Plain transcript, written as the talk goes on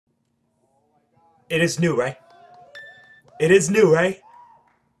It is new, right? It is new, right?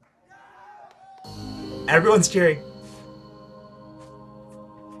 Everyone's cheering.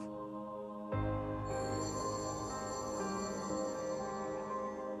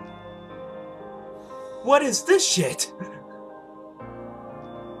 What is this shit?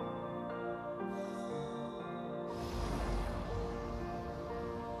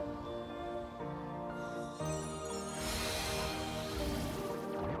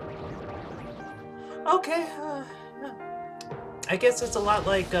 Okay, I guess it's a lot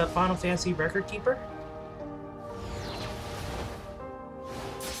like Final Fantasy Record Keeper.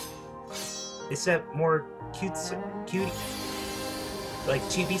 Except more cute, like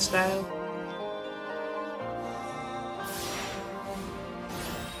chibi style.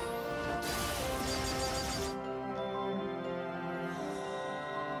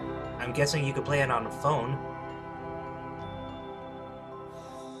 I'm guessing you could play it on a phone.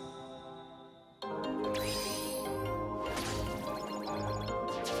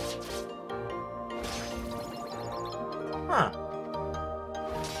 Huh.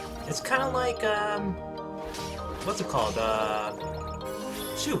 It's kind of like, what's it called?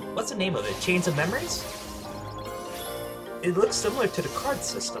 Shoot, what's the name of it? Chains of Memories? It looks similar to the card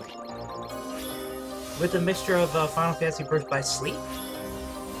system. With a mixture of Final Fantasy Birth by Sleep.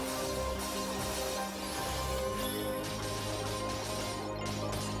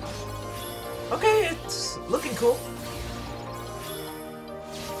 Okay, it's looking cool.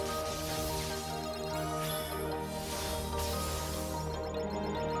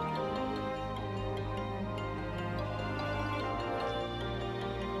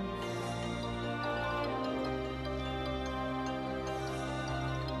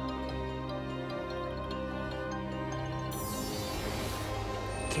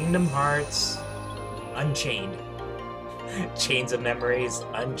 Kingdom Hearts Unchained. Chains of Memories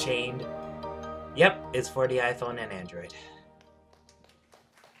Unchained. Yep, it's for the iPhone and Android.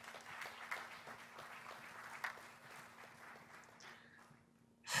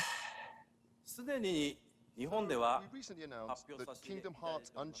 We recently announced that Kingdom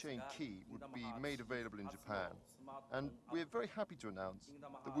Hearts Unchained Key would be made available in Japan, and we're very happy to announce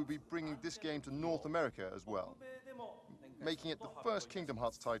that we'll be bringing this game to North America as well, making it the first Kingdom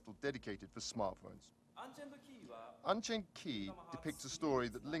Hearts title dedicated for smartphones. Unchained Key depicts a story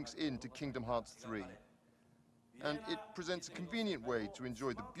that links into Kingdom Hearts 3, and it presents a convenient way to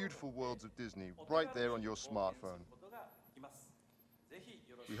enjoy the beautiful worlds of Disney right there on your smartphone.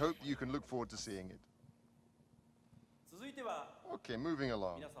 We hope you can look forward to seeing it. Okay, moving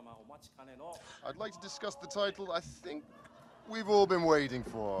along. I'd like to discuss the title I think we've all been waiting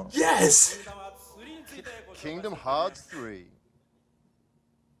for. Yes! Kingdom Hearts 3.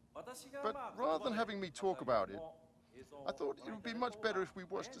 But rather than having me talk about it, I thought it would be much better if we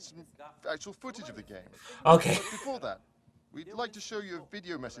watched some actual footage of the game. Okay. But before that, we'd like to show you a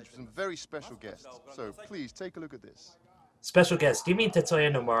video message from some very special guests. So please take a look at this. Special guest, do you mean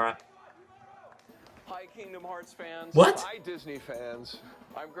Tetsuya Nomura? Hi, Kingdom Hearts fans. What? Hi, Disney fans.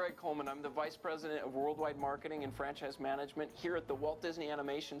 I'm Greg Coleman. I'm the Vice President of Worldwide Marketing and Franchise Management here at the Walt Disney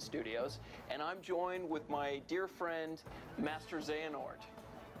Animation Studios, and I'm joined with my dear friend, Master Xehanort.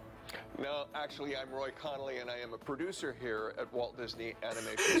 No, actually, I'm Roy Connolly, and I am a producer here at Walt Disney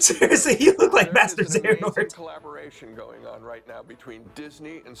Animation. Seriously, you look like Master There's an amazing Xehanort. collaboration going on right now between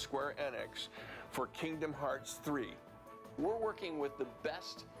Disney and Square Enix for Kingdom Hearts 3. We're working with the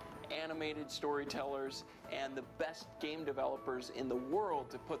best animated storytellers and the best game developers in the world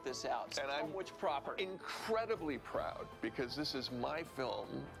to put this out. And I'm which property? Incredibly proud because this is my film.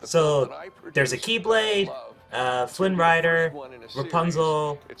 The So, film that I produced, there's a Keyblade, that I love. Flynn It's gonna be the Rider, first one in a series.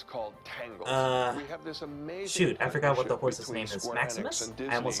 Rapunzel. It's called Tangled. We have this amazing Shoot, I forgot what the partnership horse's between name is. Square Maximus? Enix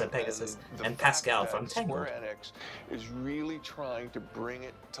and I almost said Disney, Pegasus. the And fact Pascal that from Tangled. Square Enix is really trying to bring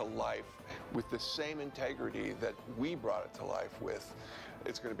it to life with the same integrity that we brought it to life with.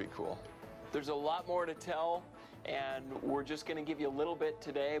 It's going to be cool. There's a lot more to tell, and we're just going to give you a little bit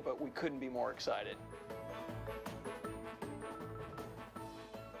today, but we couldn't be more excited.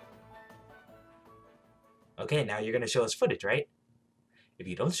 Okay, now you're gonna show us footage, right? If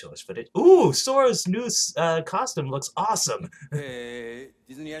you don't show us footage... Ooh, Sora's new costume looks awesome! We're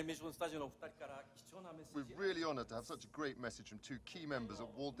really honored to have such a great message from two key members of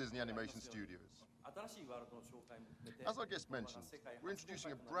Walt Disney Animation Studios. As our guest mentioned, we're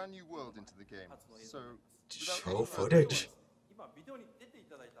introducing a brand new world into the game, so... Show footage.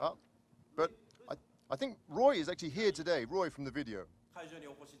 But I think Roy is actually here today, Roy from the video.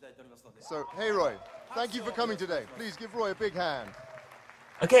 So, hey Roy, thank you for coming today. Please give Roy a big hand.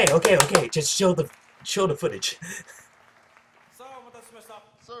 Okay, just show the footage.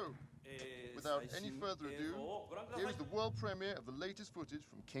 So, Without any further ado, here is the world premiere of the latest footage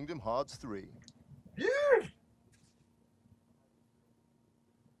from Kingdom Hearts 3. Yeah.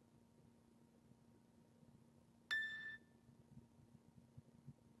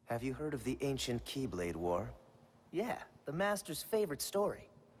 Have you heard of the ancient Keyblade War? Yeah, the Master's favorite story.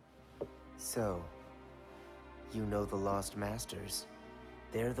 So, you know the Lost Masters.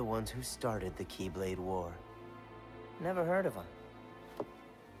 They're the ones who started the Keyblade War. Never heard of them.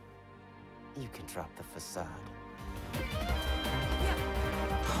 You can drop the facade.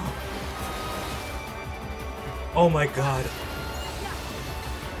 Oh my god.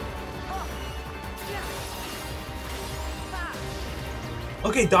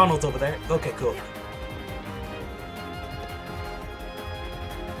 Okay, Donald's over there. Okay, cool.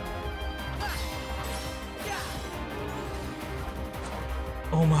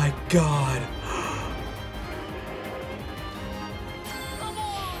 Oh my god.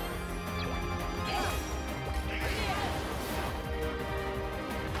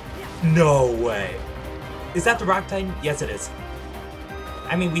 No way. Is that the Rock Titan? Yes, it is.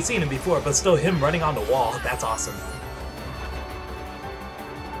 I mean, we've seen him before, but still him running on the wall. That's awesome.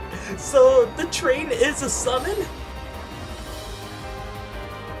 So, the train is a summon?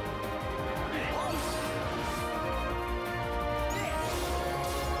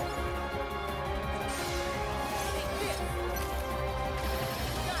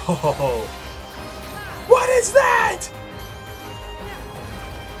 Oh, what is that?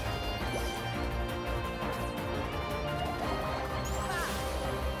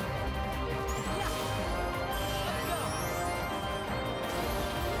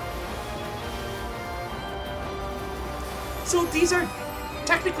 So these are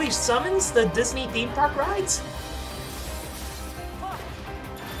technically summons, the Disney theme park rides?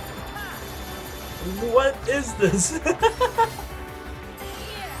 What is this?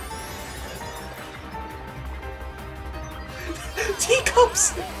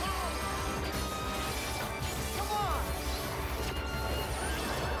 Teacups!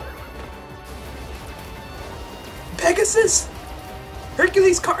 Pegasus!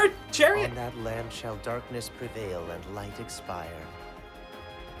 Hercules card chariot! On that land shall darkness prevail and light expire.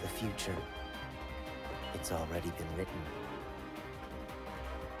 The future, it's already been written.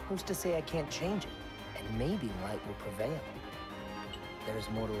 Who's to say I can't change it? And maybe light will prevail. There is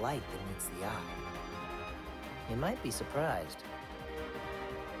more to light than meets the eye. You might be surprised.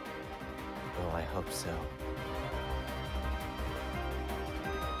 Oh, I hope so.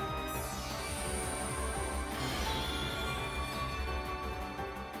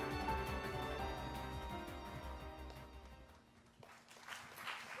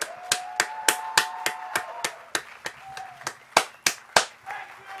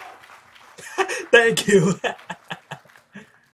 Thank you.